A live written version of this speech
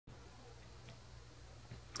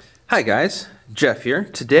Hi guys, Jeff here.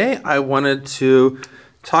 Today I wanted to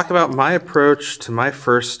talk about my approach to my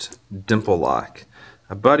first dimple lock.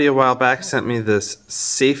 A buddy a while back sent me this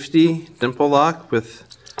safety dimple lock with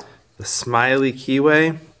the smiley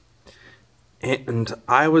keyway, and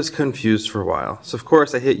I was confused for a while. So of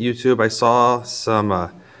course I hit YouTube. I saw some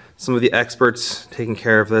of the experts taking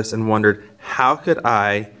care of this and wondered, how could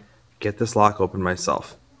I get this lock open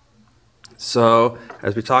myself? So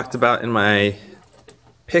as we talked about in my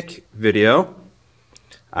pick video,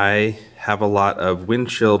 I have a lot of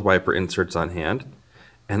windshield wiper inserts on hand,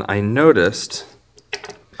 and I noticed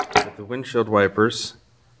that the windshield wipers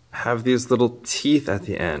have these little teeth at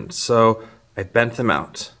the end. So I bent them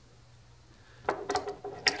out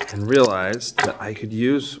and realized that I could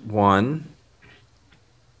use one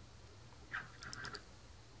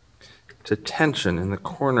to tension in the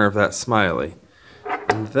corner of that smiley,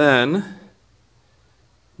 and then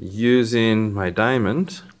using my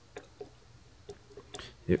diamond,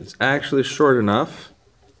 it's actually short enough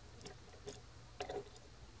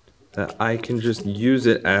that I can just use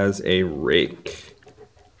it as a rake.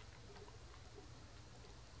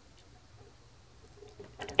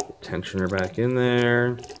 Tensioner back in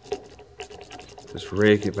there, just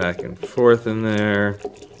rake it back and forth in there,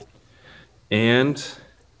 and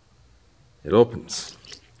it opens.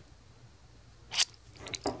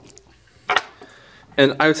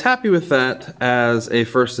 And I was happy with that as a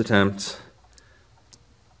first attempt,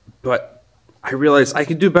 but I realized I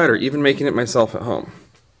could do better, even making it myself at home.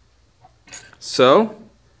 So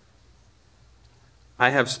I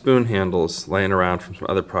have spoon handles laying around from some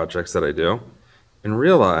other projects that I do, and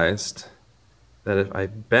realized that if I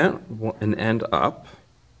bent an end up,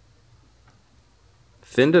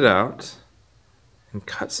 thinned it out, and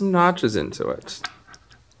cut some notches into it,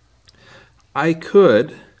 I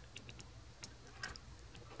could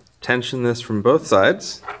tension this from both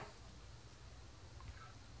sides,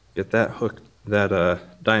 get that hook, that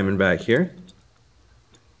diamond back here.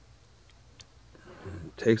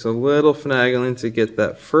 It takes a little finagling to get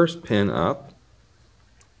that first pin up,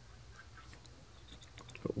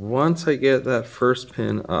 but once I get that first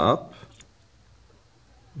pin up,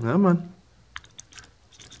 come on,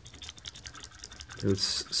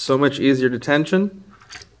 it's so much easier to tension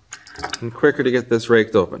and quicker to get this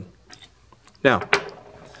raked open. Now,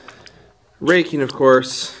 raking, of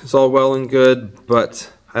course, is all well and good,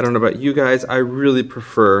 but I don't know about you guys, I really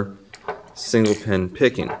prefer single pin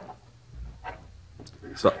picking.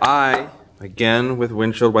 So I, again with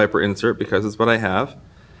windshield wiper insert, because it's what I have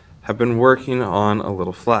been working on a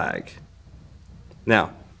little flag.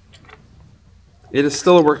 Now, it is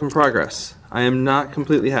still a work in progress. I am not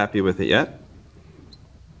completely happy with it yet.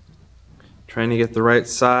 Trying to get the right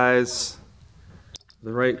size,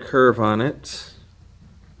 the right curve on it,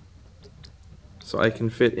 so I can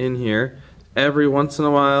fit in here. Every once in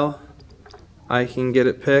a while I can get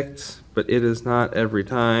it picked, but it is not every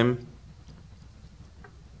time.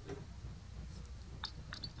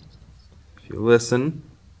 If you listen,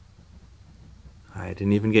 I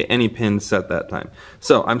didn't even get any pins set that time.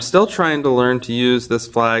 So I'm still trying to learn to use this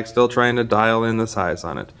flag, still trying to dial in the size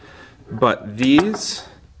on it. But these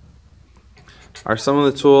are some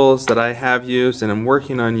of the tools that I have used and I'm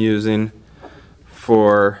working on using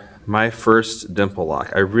for my first dimple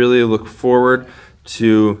lock. I really look forward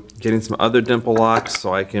to getting some other dimple locks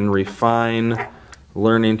so I can refine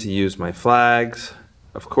learning to use my flags.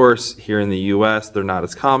 Of course, here in the US, they're not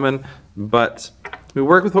as common, but we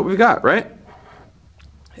work with what we've got, right?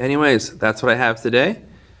 Anyways, that's what I have today,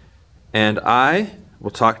 and I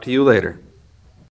will talk to you later.